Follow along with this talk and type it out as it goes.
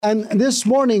And this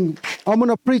morning, I'm going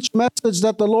to preach a message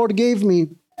that the Lord gave me.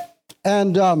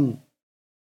 And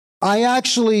I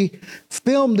actually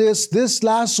filmed this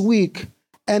last week,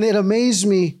 and it amazed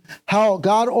me how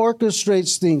God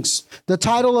orchestrates things. The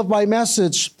title of my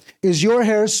message is Your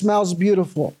Hair Smells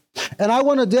Beautiful. And I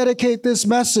want to dedicate this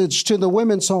message to the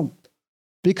women's home.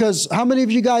 Because how many of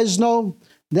you guys know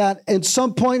that at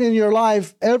some point in your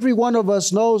life, every one of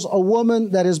us knows a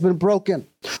woman that has been broken?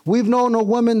 We've known a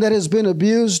woman that has been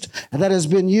abused, that has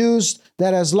been used,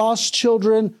 that has lost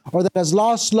children, or that has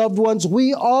lost loved ones.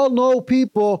 We all know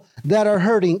people that are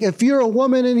hurting. If you're a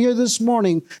woman in here this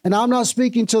morning, and I'm not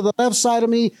speaking to the left side of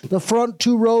me, the front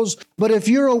two rows, but if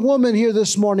you're a woman here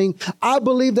this morning, I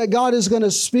believe that God is going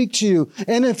to speak to you.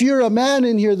 And if you're a man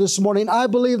in here this morning, I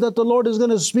believe that the Lord is going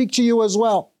to speak to you as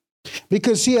well.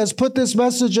 Because He has put this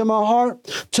message in my heart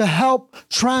to help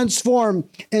transform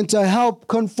and to help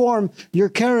conform your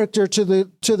character to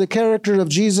the character of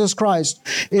Jesus Christ.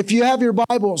 If you have your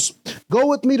Bibles, go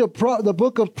with me to the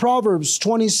book of Proverbs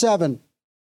 27.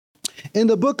 In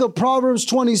the book of Proverbs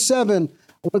 27,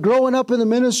 growing up in the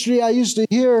ministry, I used to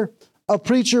hear a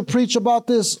preacher preach about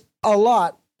this a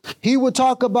lot. He would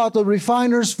talk about the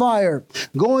refiner's fire,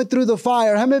 going through the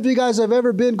fire. How many of you guys have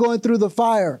ever been going through the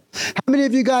fire? How many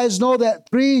of you guys know that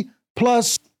 3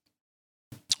 plus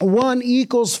 1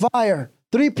 equals fire?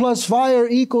 3 plus fire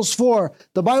equals 4.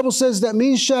 The Bible says that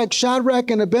Meshach, Shadrach,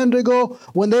 and Abednego,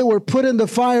 when they were put in the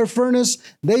fire furnace,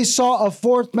 they saw a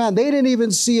fourth man. They didn't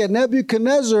even see it.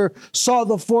 Nebuchadnezzar saw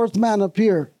the fourth man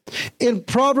appear. In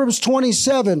Proverbs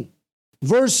 27,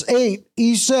 verse 8,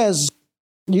 he says,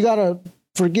 you got to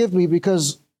forgive me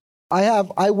because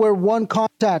I wear one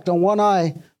contact on one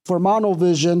eye for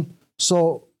monovision,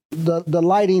 so the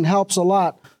lighting helps a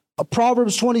lot.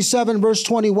 Proverbs 27, verse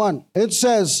 21, it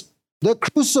says, the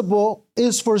crucible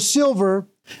is for silver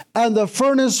and the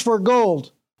furnace for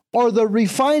gold, or the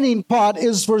refining pot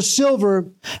is for silver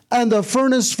and the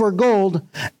furnace for gold,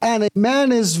 and a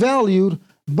man is valued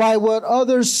by what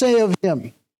others say of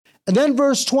him. And then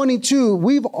verse 22,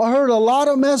 we've heard a lot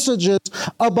of messages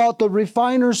about the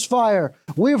refiner's fire.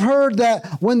 We've heard that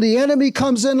when the enemy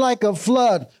comes in like a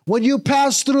flood, when you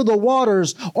pass through the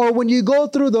waters, or when you go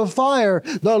through the fire,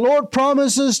 the Lord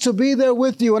promises to be there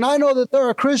with you. And I know that there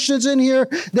are Christians in here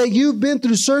that you've been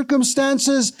through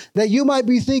circumstances that you might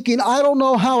be thinking, I don't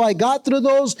know how I got through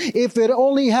those if it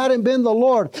only hadn't been the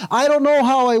Lord. I don't know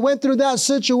how I went through that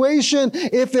situation.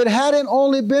 If it hadn't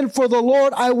only been for the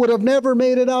Lord, I would have never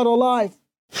made it out alive.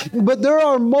 But there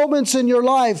are moments in your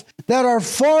life that are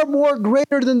far more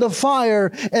greater than the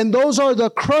fire, and those are the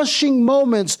crushing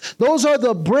moments. Those are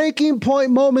the breaking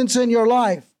point moments in your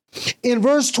life. In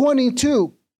verse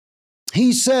 22,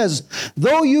 he says,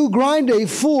 though you grind a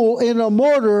fool in a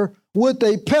mortar with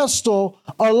a pestle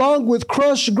along with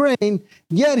crushed grain,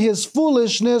 yet his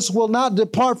foolishness will not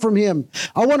depart from him.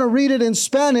 I want to read it in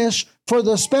Spanish for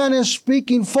the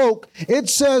Spanish-speaking folk. It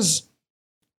says,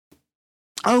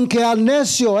 aunque al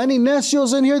necio, any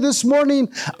necios in here this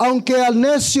morning? Aunque al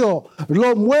necio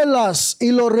lo muelas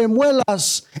y lo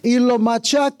remuelas y lo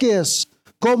machaques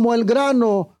como el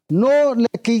grano, no le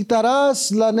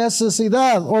quitarás la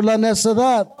necesidad or la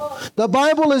necedad. The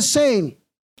Bible is saying,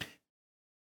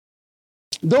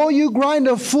 though you grind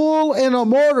a fool in a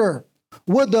mortar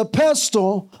with a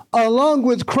pestle along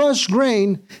with crushed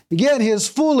grain, yet his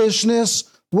foolishness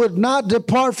would not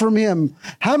depart from him.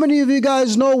 How many of you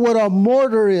guys know what a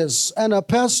mortar is and a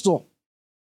pestle?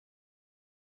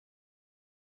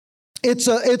 It's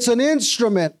an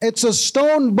instrument. It's a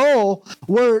stone bowl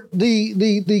where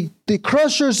the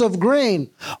crushers of grain,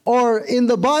 or in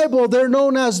the Bible, they're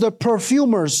known as the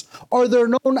perfumers, or they're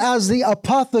known as the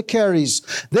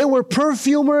apothecaries. They were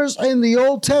perfumers in the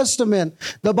Old Testament.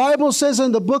 The Bible says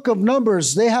in the book of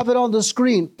Numbers, they have it on the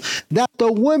screen, that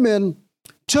the women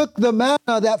took the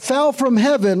manna that fell from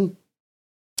heaven,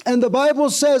 and the Bible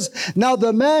says, now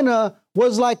the manna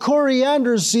was like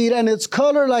coriander seed, and its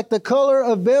color like the color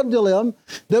of bdellium.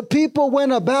 The people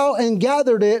went about and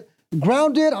gathered it,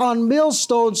 ground it on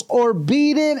millstones, or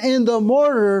beat it in the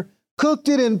mortar, cooked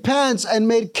it in pans, and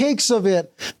made cakes of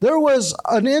it. There was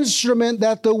an instrument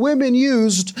that the women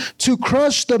used to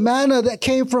crush the manna that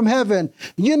came from heaven.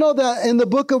 You know that in the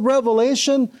book of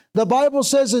Revelation, the Bible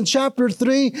says in chapter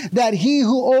 3 that he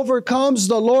who overcomes,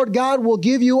 the Lord God will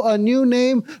give you a new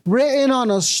name written on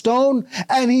a stone.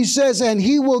 And he says, and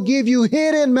he will give you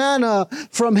hidden manna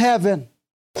from heaven.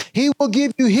 He will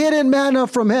give you hidden manna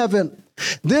from heaven.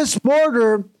 This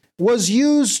mortar was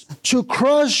used to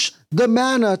crush the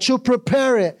manna, to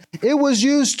prepare it. It was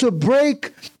used to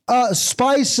break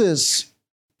spices.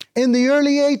 In the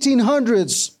early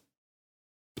 1800s,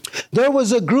 There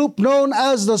was a group known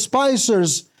as the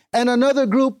spicers and another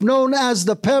group known as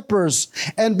the peppers.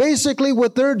 And basically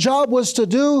what their job was to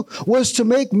do was to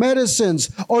make medicines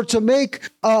or to make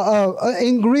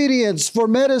ingredients for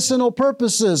medicinal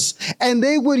purposes. And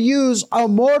they would use a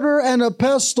mortar and a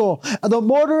pestle. The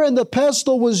mortar and the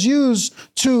pestle was used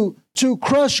to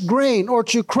crush grain or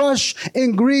to crush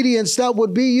ingredients that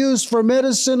would be used for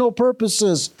medicinal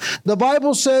purposes. The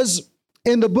Bible says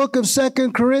in the book of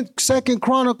Second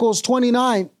Chronicles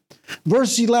 29,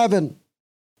 verse 11,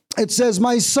 it says,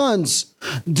 "My sons,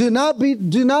 do not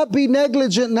be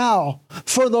negligent now,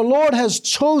 for the Lord has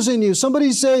chosen you."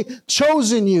 Somebody say,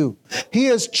 chosen you. He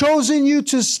has chosen you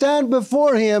to stand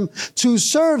before Him, to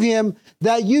serve Him,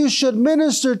 that you should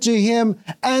minister to Him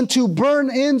and to burn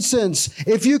incense.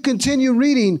 If you continue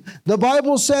reading, the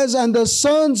Bible says, "And the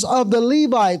sons of the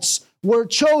Levites were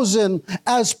chosen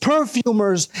as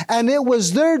perfumers, and it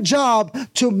was their job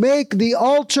to make the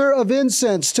altar of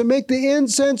incense, to make the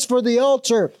incense for the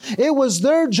altar. It was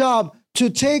their job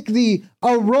to take the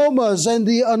aromas and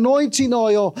the anointing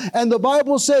oil." And the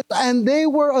Bible says, and they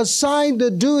were assigned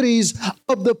the duties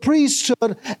of the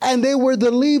priesthood, and they were the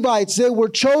Levites. They were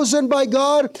chosen by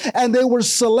God, and they were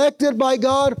selected by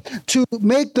God to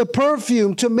make the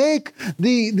perfume, to make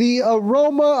the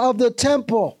aroma of the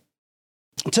temple,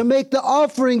 to make the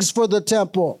offerings for the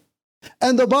temple.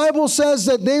 And the Bible says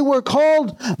that they were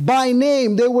called by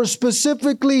name. They were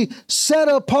specifically set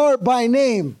apart by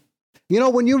name. You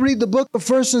know, when you read the book of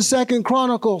 1st and 2nd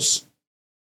Chronicles,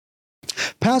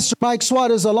 Pastor Mike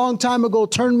Suarez a long time ago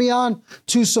turned me on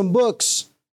to some books,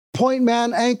 Point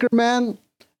Man, Anchor Man,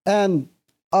 and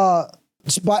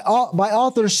by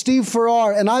author Steve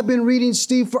Farrar. And I've been reading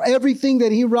Steve for everything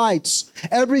that he writes,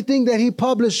 everything that he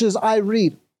publishes, I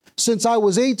read. Since I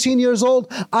was 18 years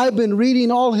old, I've been reading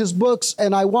all his books,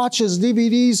 and I watch his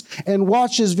DVDs and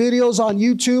watch his videos on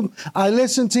YouTube. I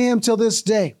listen to him till this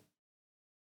day.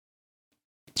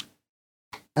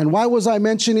 And why was I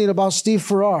mentioning about Steve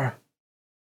Farrar?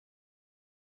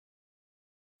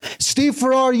 Steve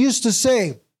Farrar used to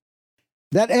say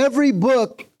that every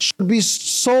book should be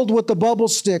sold with the bubble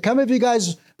stick. How many of you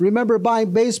guys remember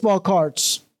buying baseball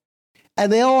cards?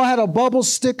 And they all had a bubble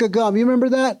stick of gum. You remember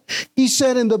that? He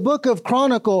said in the book of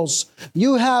Chronicles,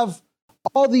 you have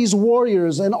all these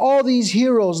warriors and all these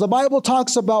heroes. The Bible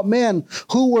talks about men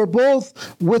who were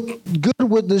both good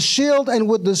with the shield and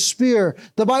with the spear.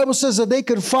 The Bible says that they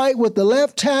could fight with the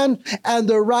left hand and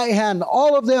the right hand.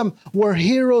 All of them were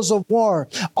heroes of war.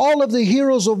 All of the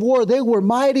heroes of war, they were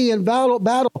mighty in battle.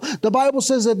 The Bible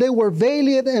says that they were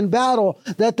valiant in battle,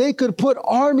 that they could put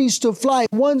armies to flight.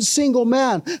 One single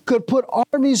man could put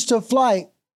armies to flight.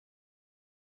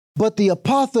 But the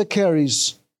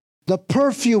apothecaries, the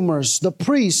perfumers, the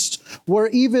priests were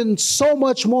even so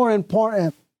much more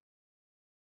important.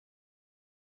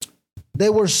 They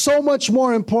were so much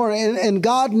more important, and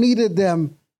God needed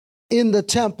them in the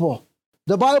temple.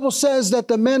 The Bible says that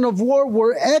the men of war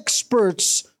were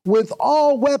experts with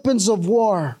all weapons of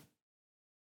war.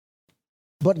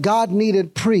 But God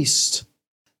needed priests.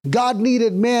 God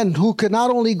needed men who could not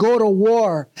only go to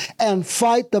war and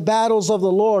fight the battles of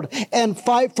the Lord and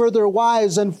fight for their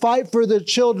wives and fight for their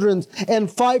children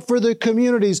and fight for their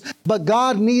communities, but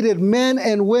God needed men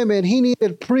and women. He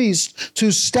needed priests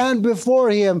to stand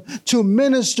before Him, to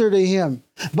minister to Him.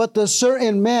 But the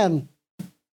certain men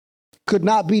could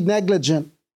not be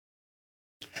negligent.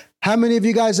 How many of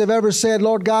you guys have ever said,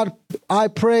 "Lord God, I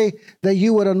pray that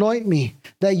you would anoint me,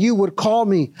 that you would call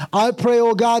me. I pray,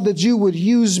 oh God, that you would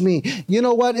use me." You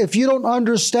know what? If you don't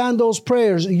understand those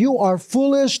prayers, you are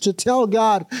foolish to tell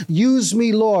God, "Use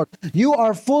me, Lord." You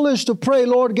are foolish to pray,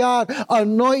 "Lord God,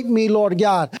 anoint me, Lord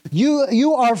God."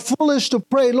 You are foolish to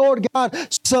pray, "Lord God,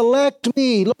 select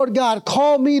me. Lord God,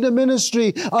 call me to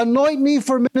ministry. Anoint me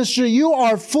for ministry." You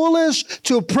are foolish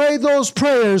to pray those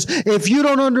prayers if you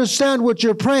don't understand what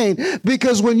you're praying.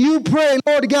 Because when you pray,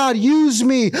 "Lord God, use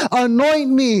me, anoint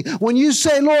me," when you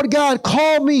say, "Lord God,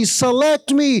 call me,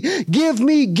 select me, give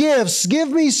me gifts, give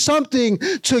me something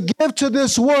to give to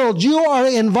this world," you are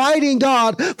inviting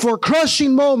God for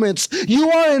crushing moments. You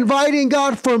are inviting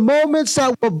God for moments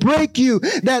that will break you,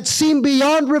 that seem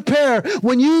beyond repair.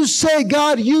 When you say,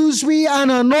 "God, use me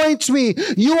and anoint me,"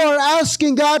 you are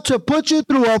asking God to put you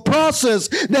through a process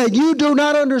that you do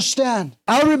not understand.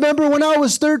 I remember when I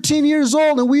was 13 years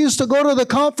old and we used to go to the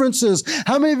conferences.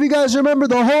 How many of you guys remember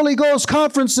the Holy Ghost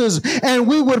conferences? And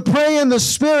we would pray in the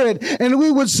Spirit and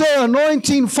we would say,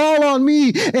 "Anointing fall on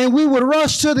me," and we would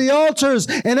rush to the altars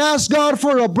and ask God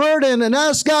for a burden and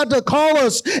ask God to call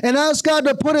us and ask God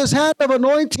to put His hand of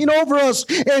anointing over us,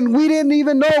 and we didn't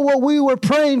even know what we were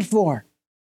praying for.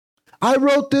 I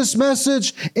wrote this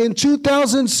message in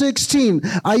 2016.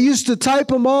 I used to type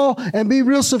them all and be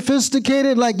real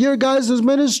sophisticated like your guys'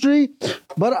 ministry.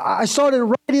 But I started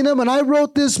writing them, and I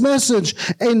wrote this message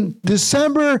in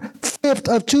December 5th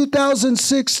of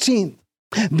 2016.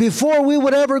 Before we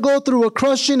would ever go through a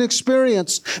crushing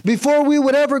experience, before we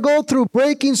would ever go through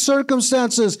breaking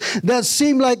circumstances that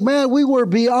seemed like, man, we were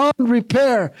beyond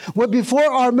repair,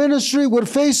 before our ministry would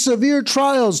face severe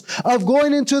trials of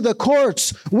going into the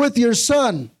courts with your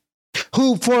son,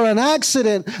 who for an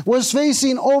accident was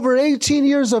facing over 18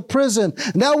 years of prison.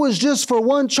 That was just for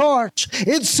one charge.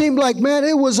 It seemed like, man,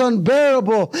 it was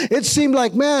unbearable. It seemed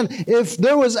like, man, if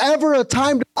there was ever a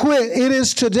time to quit, it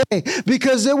is today,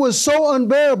 because it was so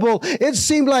unbearable. It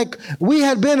seemed like we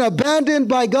had been abandoned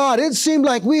by God. It seemed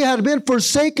like we had been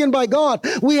forsaken by God.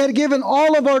 We had given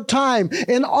all of our time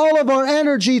and all of our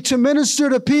energy to minister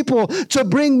to people, to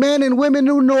bring men and women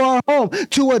into our home,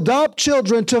 to adopt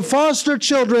children, to foster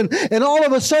children. And all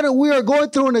of a sudden, we are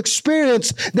going through an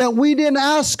experience that we didn't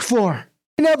ask for.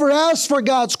 We never asked for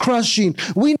God's crushing.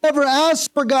 We never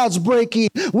asked for God's breaking.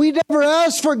 We never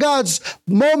asked for God's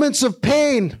moments of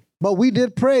pain. But we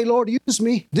did pray, Lord, use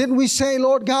me. Didn't we say,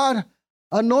 Lord God,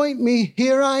 anoint me.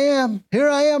 Here I am. Here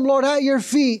I am, Lord, at your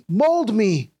feet. Mold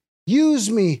me. Use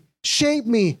me. Shape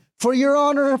me for your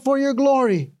honor and for your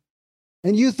glory.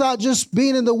 And you thought just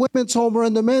being in the women's home or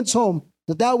in the men's home,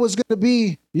 that was going to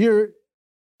be your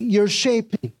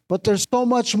shaping. But there's so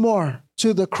much more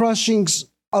to the crushings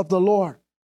of the Lord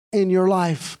in your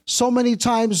life. So many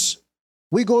times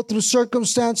we go through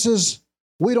circumstances,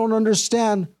 we don't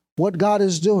understand what God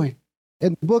is doing.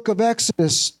 In the book of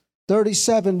Exodus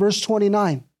 37, verse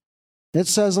 29, it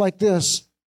says like this,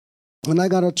 and I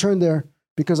got to turn there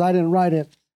because I didn't write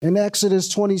it. In Exodus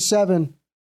 27,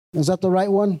 is that the right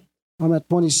one? I'm at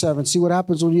 27. See what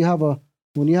happens when you have a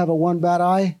one bad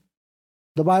eye?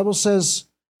 The Bible says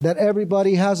that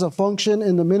everybody has a function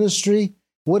in the ministry.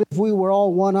 What if we were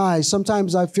all one eye?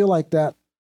 Sometimes I feel like that.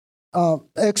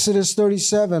 Exodus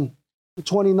 37,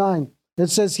 29. It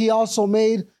says, he also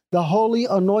made the holy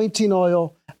anointing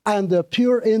oil and the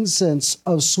pure incense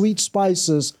of sweet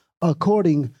spices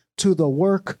according to the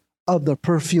work of the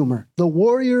perfumer. The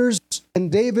warriors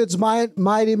and David's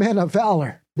mighty men of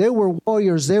valor. They were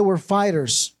warriors. They were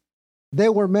fighters. They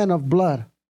were men of blood,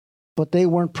 but they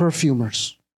weren't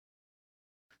perfumers.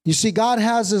 You see, God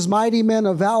has his mighty men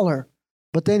of valor,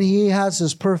 but then he has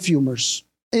his perfumers.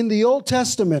 In the Old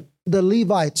Testament, the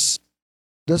Levites,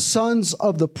 the sons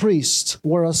of the priest,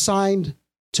 were assigned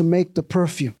to make the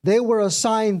perfume. They were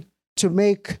assigned to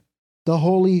make the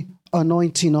holy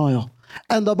anointing oil.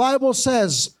 And the Bible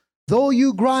says, though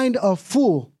you grind a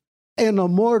fool in a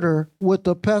mortar with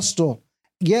a pestle,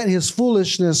 yet his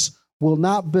foolishness will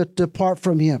not depart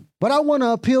from him. But I want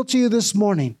to appeal to you this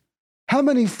morning. How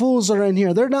many fools are in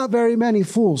here? There are not very many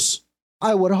fools.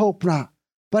 I would hope not.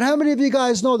 But how many of you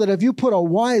guys know that if you put a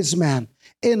wise man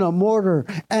in a mortar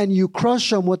and you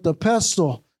crush him with the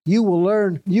pestle, you will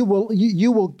learn, you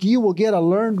will get a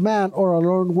learned man or a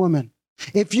learned woman.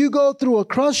 If you go through a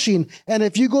crushing and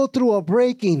if you go through a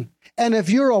breaking, and if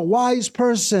you're a wise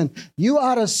person, you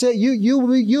ought to say,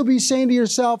 you'll be saying to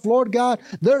yourself, Lord God,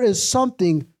 there is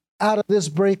something out of this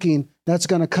breaking that's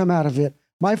going to come out of it.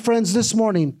 My friends, this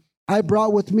morning, I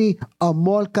brought with me a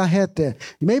molcajete.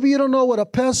 Maybe you don't know what a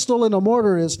pestle and a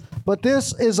mortar is, but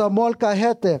this is a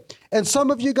molcajete. And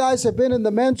some of you guys have been in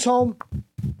the men's home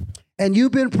and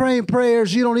you've been praying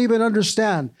prayers you don't even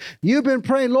understand. You've been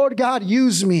praying, Lord God,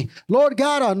 use me. Lord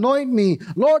God, anoint me.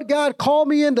 Lord God, call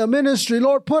me into ministry.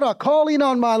 Lord, put a calling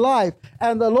on my life.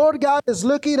 And the Lord God is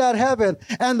looking at heaven.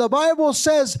 And the Bible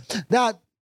says that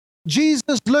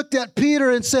Jesus looked at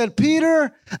Peter and said,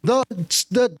 Peter,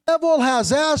 the devil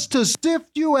has asked to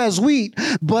sift you as wheat,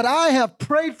 but I have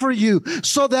prayed for you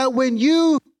so that when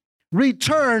you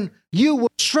return, you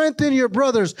will strengthen your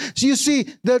brothers. So you see,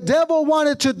 the devil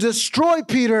wanted to destroy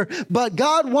Peter, but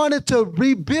God wanted to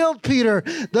rebuild Peter.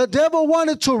 The devil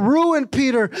wanted to ruin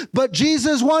Peter, but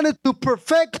Jesus wanted to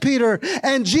perfect Peter.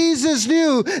 And Jesus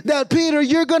knew that, Peter,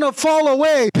 you're going to fall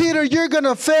away. Peter, you're going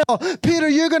to fail. Peter,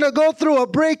 you're going to go through a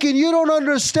breaking. You don't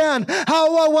understand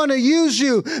how I want to use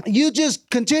you. You just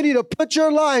continue to put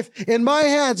your life in my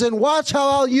hands and watch how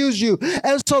I'll use you.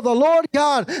 And so the Lord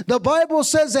God, the Bible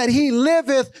says that he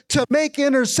liveth to make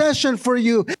intercession for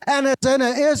you. And as an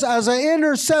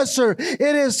intercessor, it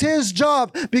is his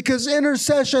job, because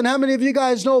intercession, how many of you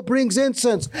guys know, brings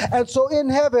incense? And so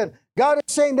in heaven, God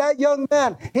is saying that young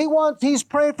man, he's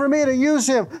praying for me to use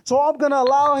him. So I'm going to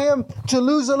allow him to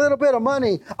lose a little bit of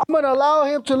money. I'm going to allow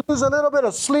him to lose a little bit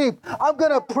of sleep. I'm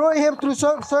going to pray him through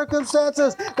certain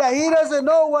circumstances that he doesn't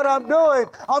know what I'm doing.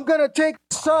 I'm going to take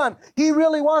his son. He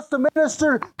really wants to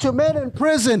minister to men in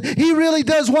prison. He really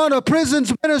does want a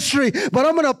prison's ministry, but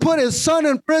I'm going to put his son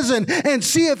in prison and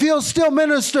see if he'll still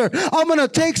minister. I'm going to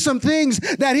take some things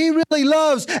that he really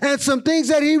loves and some things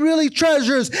that he really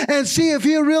treasures and see if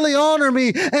he'll really honor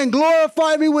me and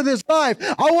glorify me with his life.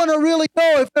 I want to really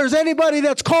know if there's anybody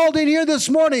that's called in here this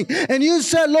morning and you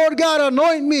said, Lord God,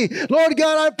 anoint me. Lord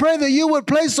God, I pray that you would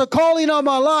place a calling on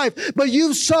my life, but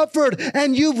you've suffered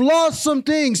and you've lost some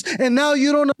things and now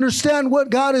you don't understand what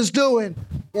God is doing.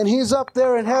 And he's up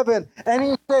there in heaven and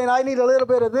he's saying, I need a little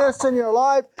bit of this in your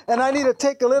life and I need to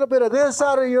take a little bit of this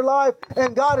out of your life,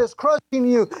 and God is crushing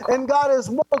you and God is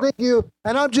molding you.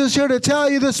 And I'm just here to tell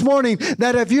you this morning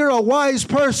that if you're a wise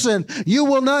person, you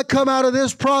will not come out of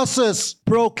this process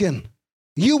broken.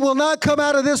 You will not come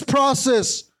out of this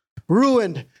process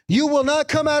ruined. You will not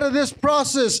come out of this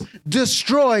process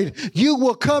destroyed. You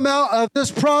will come out of this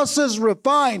process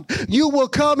refined. You will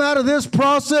come out of this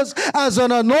process as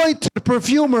an anointed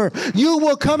perfumer. You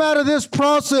will come out of this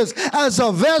process as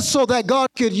a vessel that God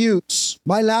could use.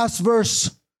 My last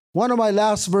verse, one of my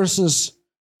last verses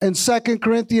in 2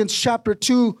 Corinthians chapter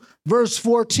 2, verse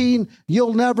 14,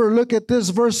 you'll never look at this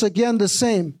verse again the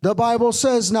same. The Bible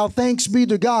says, now thanks be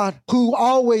to God who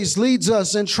always leads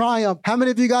us in triumph. How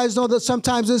many of you guys know that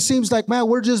sometimes it seems like, man,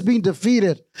 we're just being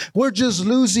defeated. We're just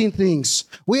losing things.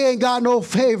 We ain't got no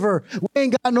favor. We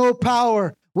ain't got no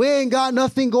power. We ain't got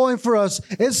nothing going for us.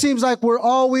 It seems like we're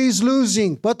always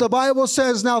losing. But the Bible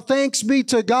says, now thanks be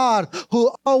to God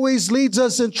who always leads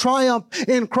us in triumph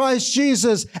in Christ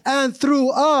Jesus. And through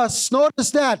us,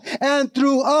 notice that, and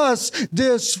through us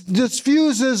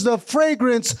diffuses the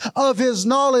fragrance of his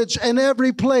knowledge in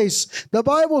every place. The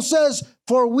Bible says,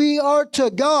 for we are to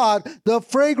God the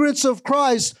fragrance of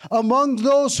Christ among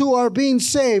those who are being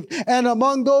saved and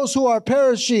among those who are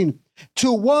perishing.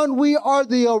 To one we are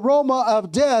the aroma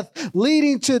of death,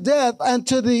 leading to death, and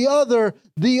to the other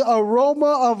the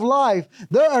aroma of life.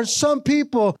 There are some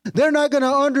people, they're not going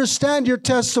to understand your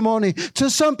testimony. To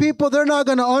some people, they're not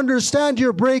going to understand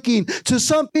your breaking. To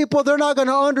some people, they're not going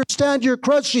to understand your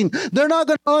crushing. They're not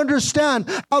going to understand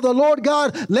how the Lord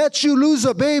God lets you lose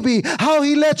a baby, how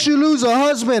he lets you lose a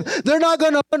husband. They're not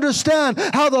going to understand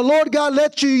how the Lord God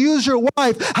lets you use your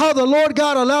wife, how the Lord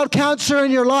God allowed cancer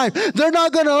in your life. They're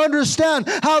not going to understand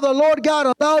how the Lord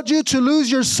God allowed you to lose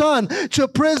your son to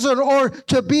prison or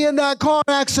to be in that car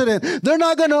accident. They're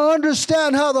not going to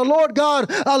understand how the Lord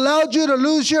God allowed you to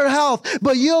lose your health,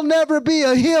 but you'll never be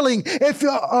a healing, if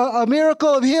a miracle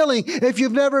of healing, if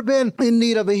you've never been in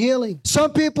need of a healing.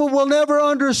 Some people will never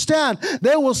understand.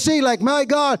 They will see like, my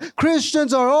God,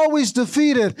 Christians are always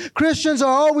defeated. Christians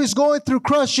are always going through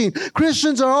crushing.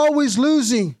 Christians are always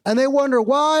losing. And they wonder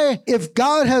why, if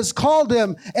God has called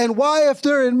them, and why, if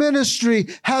they're in ministry,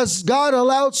 has God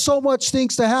allowed so much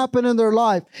things to happen in their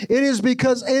life. It is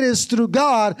because it is through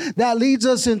God that leads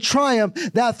us in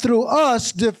triumph, that through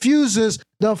us diffuses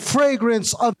the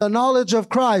fragrance of the knowledge of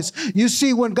Christ. You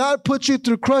see, when God puts you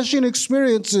through crushing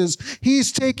experiences,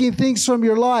 he's taking things from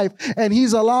your life and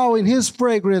he's allowing his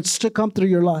fragrance to come through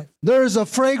your life. There is a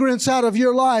fragrance out of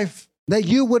your life that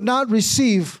you would not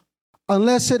receive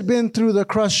unless it had been through the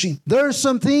crushing. There are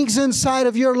some things inside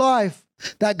of your life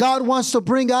that God wants to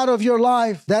bring out of your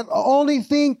life. That only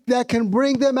thing that can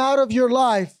bring them out of your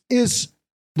life is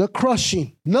the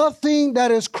crushing. Nothing that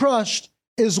is crushed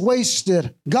is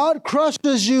wasted. God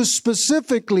crushes you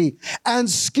specifically and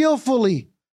skillfully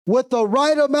with the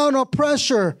right amount of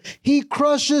pressure. He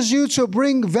crushes you to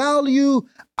bring value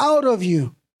out of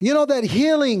you. You know that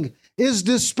healing is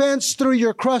dispensed through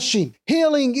your crushing.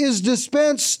 Healing is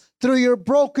dispensed through your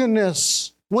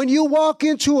brokenness. When you walk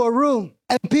into a room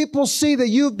and people see that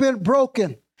you've been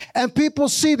broken, and people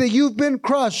see that you've been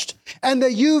crushed, and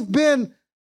that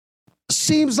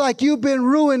seems like you've been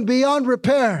ruined beyond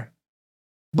repair,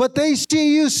 but they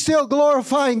see you still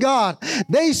glorifying God.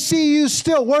 They see you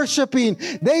still worshiping.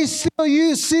 They see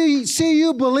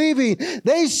you believing.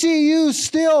 They see you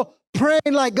still praying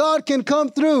like God can come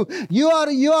through. You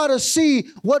ought to see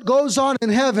what goes on in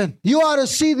heaven. You ought to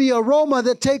see the aroma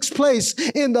that takes place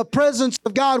in the presence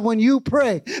of God when you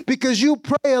pray, because you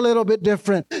pray a little bit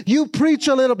different. You preach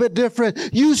a little bit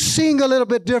different. You sing a little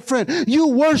bit different. You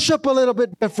worship a little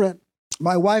bit different.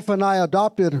 My wife and I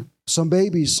adopted some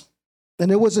babies,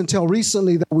 and it wasn't until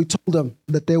recently that we told them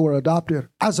that they were adopted.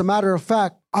 As a matter of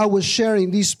fact, I was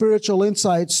sharing these spiritual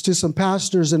insights to some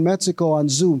pastors in Mexico on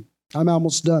Zoom. I'm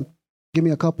almost done. Give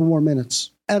me a couple more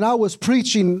minutes. And I was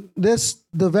preaching this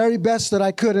the very best that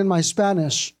I could in my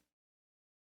Spanish.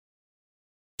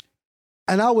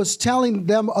 And I was telling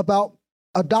them about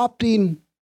adopting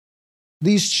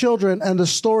these children and the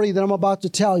story that I'm about to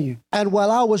tell you. And while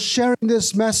I was sharing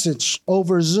this message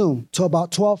over Zoom to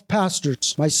about 12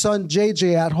 pastors, my son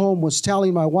JJ at home was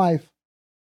telling my wife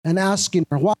and asking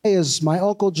her, why is my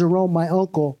Uncle Jerome my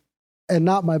uncle and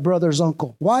not my brother's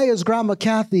uncle? Why is Grandma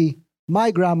Kathy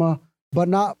my grandma, but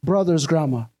not brother's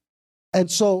grandma? And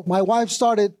so my wife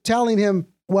started telling him,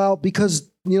 well, because,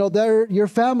 they're your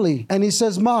family. And he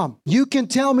says, Mom, you can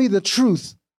tell me the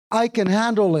truth. I can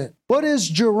handle it. What is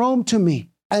Jerome to me?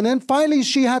 And then finally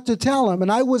she had to tell him,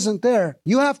 and I wasn't there.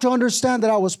 You have to understand that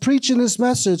I was preaching this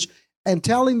message and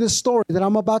telling this story that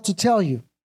I'm about to tell you.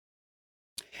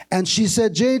 And she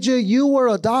said, JJ, you were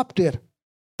adopted,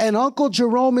 and Uncle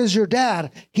Jerome is your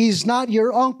dad. He's not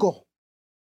your uncle.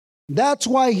 That's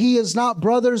why he is not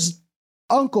brother's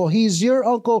uncle. He's your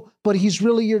uncle, but he's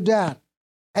really your dad.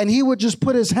 And he would just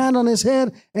put his hand on his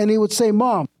head and he would say,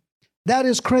 Mom, that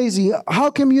is crazy.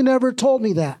 How come you never told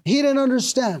me that? He didn't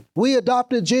understand. We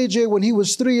adopted JJ when he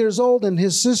was 3 years old, and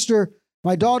his sister,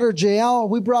 my daughter JL,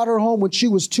 we brought her home when she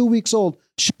was 2 weeks old.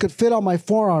 She could fit on my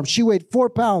forearm. She weighed 4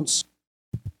 pounds.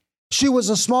 She was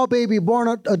a small baby born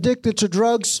addicted to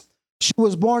drugs. She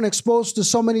was born exposed to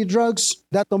so many drugs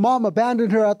that the mom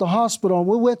abandoned her at the hospital. And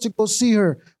we went to go see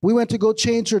her. We went to go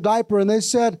change her diaper, and they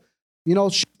said,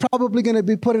 she's probably going to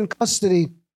be put in custody.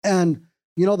 And,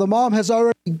 the mom has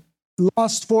already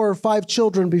lost 4 or 5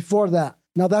 children before that.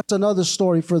 Now, that's another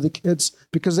story for the kids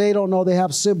because they don't know they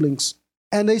have siblings.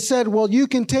 And they said, well, you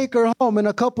can take her home in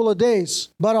a couple of days.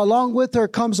 But along with her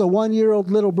comes a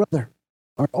 1-year-old little brother,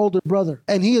 our older brother.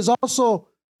 And he is also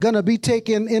going to be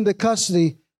taken into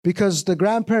custody because the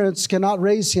grandparents cannot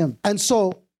raise him. And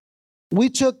so we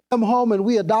took them home and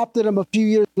we adopted him a few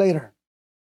years later.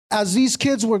 As these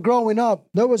kids were growing up,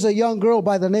 there was a young girl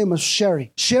by the name of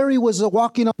Sherry. Sherry was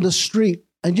walking on the street,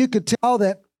 and you could tell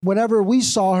that whenever we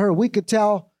saw her, we could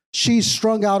tell she's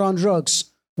strung out on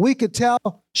drugs. We could tell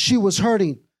she was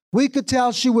hurting. We could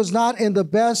tell she was not in the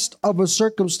best of her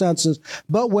circumstances.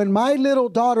 But when my little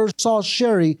daughter saw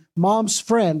Sherry, Mom's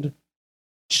friend,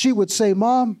 she would say,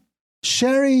 Mom,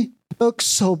 Sherry looks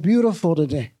so beautiful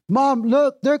today. Mom,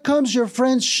 look, there comes your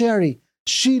friend Sherry.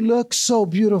 She looks so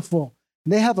beautiful.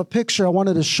 They have a picture I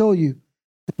wanted to show you.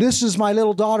 This is my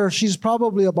little daughter. She's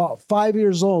probably about 5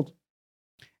 years old.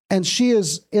 And she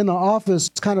is in the office.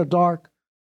 It's kind of dark.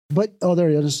 But, oh, there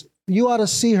it is. You ought to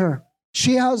see her.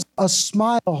 She has a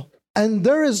smile. And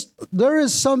there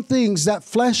is some things that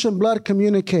flesh and blood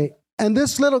communicate. And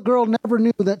this little girl never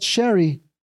knew that Sherry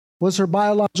was her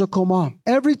biological mom.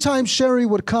 Every time Sherry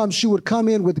would come, she would come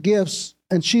in with gifts.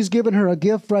 And she's given her a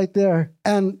gift right there.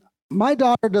 And my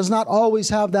daughter does not always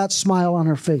have that smile on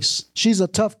her face. She's a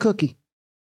tough cookie.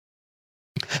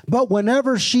 But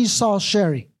whenever she saw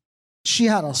Sherry, she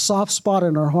had a soft spot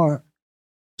in her heart.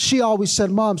 She always said,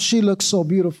 Mom, she looks so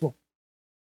beautiful.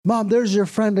 Mom, there's your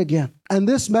friend again. And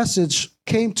this message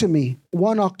came to me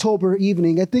one October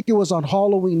evening. I think it was on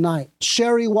Halloween night.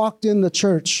 Sherry walked in the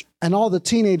church, and all the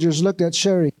teenagers looked at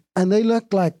Sherry, and they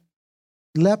looked like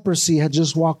leprosy had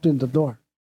just walked in the door.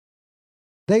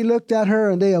 They looked at her,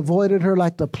 and they avoided her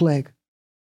like the plague.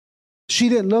 She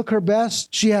didn't look her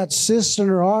best. She had cysts in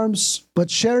her arms, but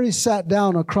Sherry sat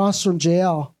down across from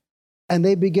JL, and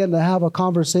they began to have a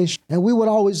conversation. And we would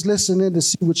always listen in to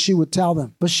see what she would tell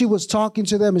them. But she was talking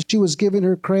to them, and she was giving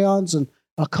her crayons and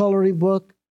a coloring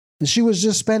book. And she was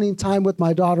just spending time with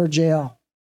my daughter, JL.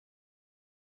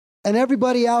 And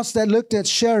everybody else that looked at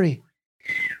Sherry,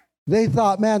 they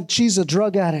thought, man, she's a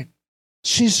drug addict.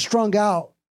 She's strung out.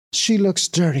 She looks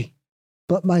dirty.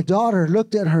 But my daughter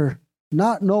looked at her,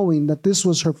 not knowing that this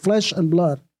was her flesh and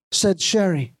blood, said,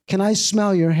 Sherry, can I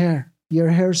smell your hair? Your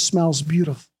hair smells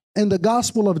beautiful. In the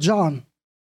Gospel of John,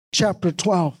 chapter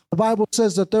 12, the Bible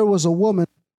says that there was a woman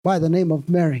by the name of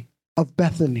Mary of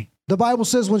Bethany. The Bible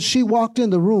says when she walked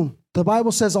in the room, the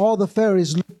Bible says all the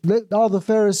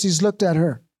Pharisees looked at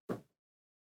her.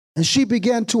 And she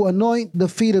began to anoint the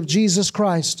feet of Jesus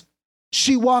Christ.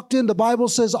 She walked in, the Bible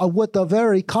says, with a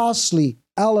very costly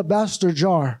alabaster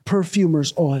jar,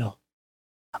 perfumer's oil.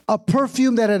 A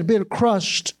perfume that had been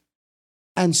crushed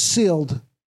and sealed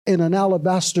in an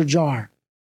alabaster jar.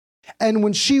 And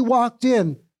when she walked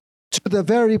in to the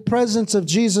very presence of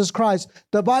Jesus Christ,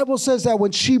 the Bible says that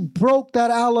when she broke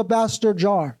that alabaster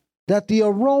jar, that the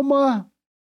aroma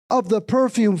of the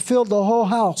perfume filled the whole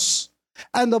house.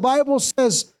 And the Bible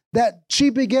says that she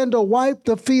began to wipe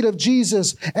the feet of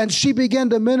Jesus and she began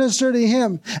to minister to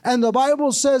him. And the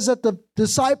Bible says that the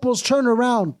disciples turned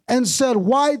around and said,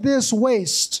 why this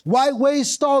waste? Why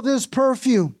waste all this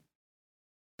perfume?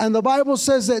 And the Bible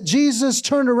says that Jesus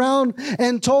turned around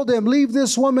and told them, leave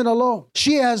this woman alone.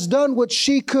 She has done what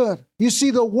she could. You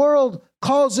see, the world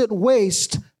calls it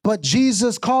waste, but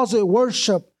Jesus calls it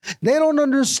worship. They don't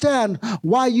understand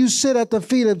why you sit at the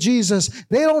feet of Jesus.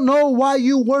 They don't know why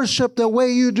you worship the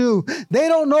way you do. They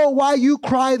don't know why you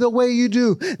cry the way you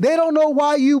do. They don't know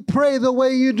why you pray the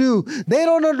way you do. They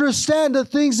don't understand the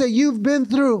things that you've been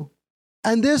through.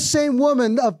 And this same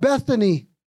woman of Bethany,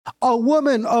 a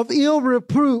woman of ill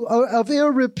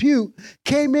repute,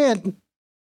 came in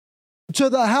to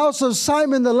the house of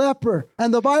Simon the leper.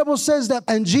 And the Bible says that,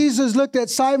 and Jesus looked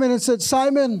at Simon and said,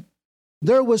 Simon,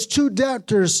 there was two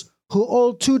debtors who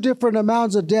owed two different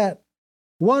amounts of debt.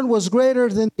 One was greater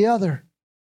than the other.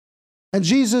 And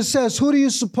Jesus says, who do you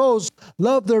suppose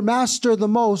loved their master the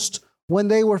most when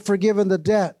they were forgiven the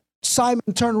debt?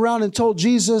 Simon turned around and told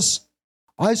Jesus,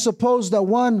 I suppose that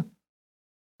one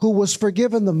who was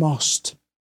forgiven the most.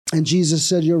 And Jesus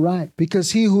said, you're right,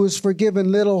 because he who is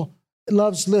forgiven little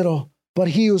loves little, but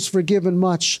he who is forgiven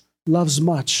much loves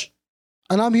much.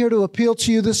 And I'm here to appeal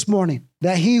to you this morning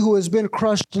that he who has been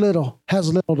crushed little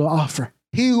has little to offer.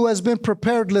 He who has been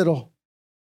prepared little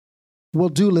will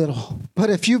do little. But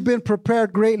if you've been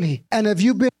prepared greatly, and if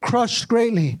you've been crushed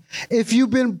greatly, if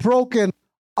you've been broken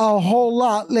a whole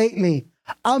lot lately,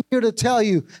 I'm here to tell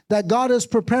you that God is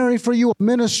preparing for you a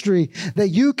ministry that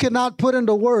you cannot put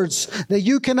into words, that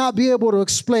you cannot be able to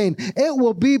explain. It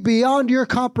will be beyond your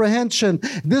comprehension.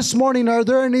 This morning, are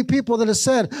there any people that have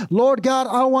said, Lord God,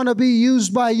 I want to be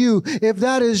used by you? If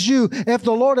that is you, if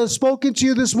the Lord has spoken to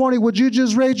you this morning, would you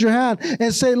just raise your hand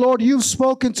and say, Lord, you've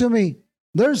spoken to me?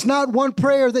 There's not one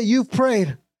prayer that you've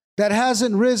prayed that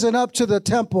hasn't risen up to the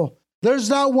temple. There's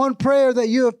not one prayer that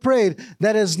you have prayed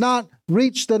that has not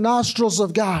reached the nostrils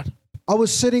of God. I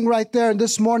was sitting right there, and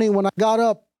this morning when I got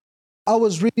up, I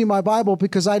was reading my Bible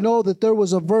because I know that there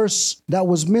was a verse that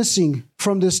was missing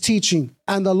from this teaching,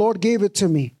 and the Lord gave it to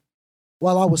me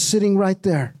while I was sitting right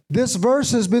there. This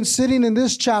verse has been sitting in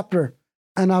this chapter,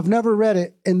 and I've never read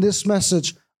it in this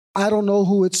message. I don't know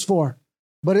who it's for,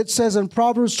 but it says in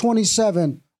Proverbs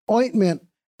 27, ointment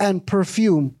and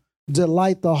perfume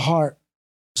delight the heart.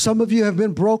 Some of you have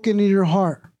been broken in your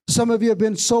heart. Some of you have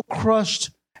been so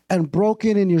crushed and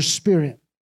broken in your spirit.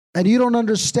 And you don't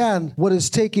understand what is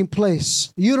taking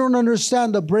place. You don't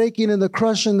understand the breaking and the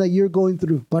crushing that you're going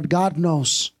through. But God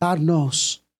knows. God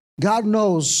knows. God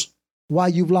knows why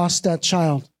you've lost that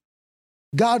child.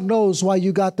 God knows why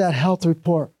you got that health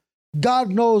report. God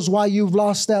knows why you've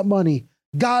lost that money.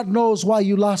 God knows why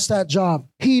you lost that job.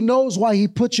 He knows why he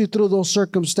put you through those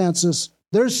circumstances.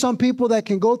 There's some people that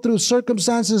can go through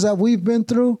circumstances that we've been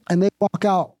through, and they walk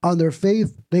out on their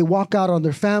faith, they walk out on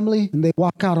their family, and they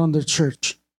walk out on their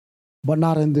church. But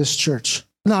not in this church,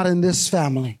 not in this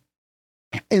family.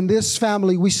 In this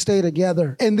family, we stay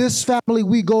together. In this family,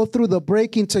 we go through the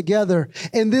breaking together.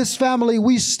 In this family,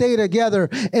 we stay together.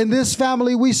 In this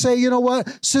family, we say, you know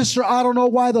what, sister, I don't know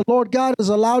why the Lord God has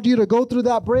allowed you to go through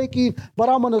that breaking, but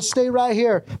I'm going to stay right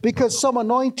here because some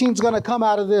anointing is going to come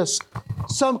out of this.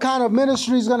 Some kind of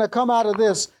ministry is going to come out of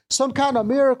this. Some kind of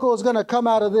miracle is going to come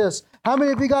out of this. How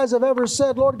many of you guys have ever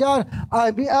said, Lord God,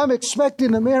 I'm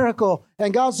expecting a miracle.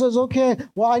 And God says, okay,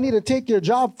 well, I need to take your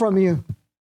job from you.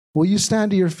 Will you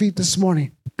stand to your feet this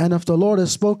morning? And if the Lord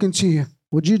has spoken to you,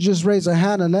 would you just raise a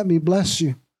hand and let me bless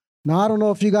you? Now, I don't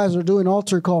know if you guys are doing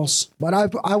altar calls, but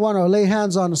I want to lay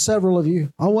hands on several of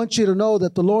you. I want you to know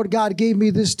that the Lord God gave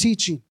me this teaching.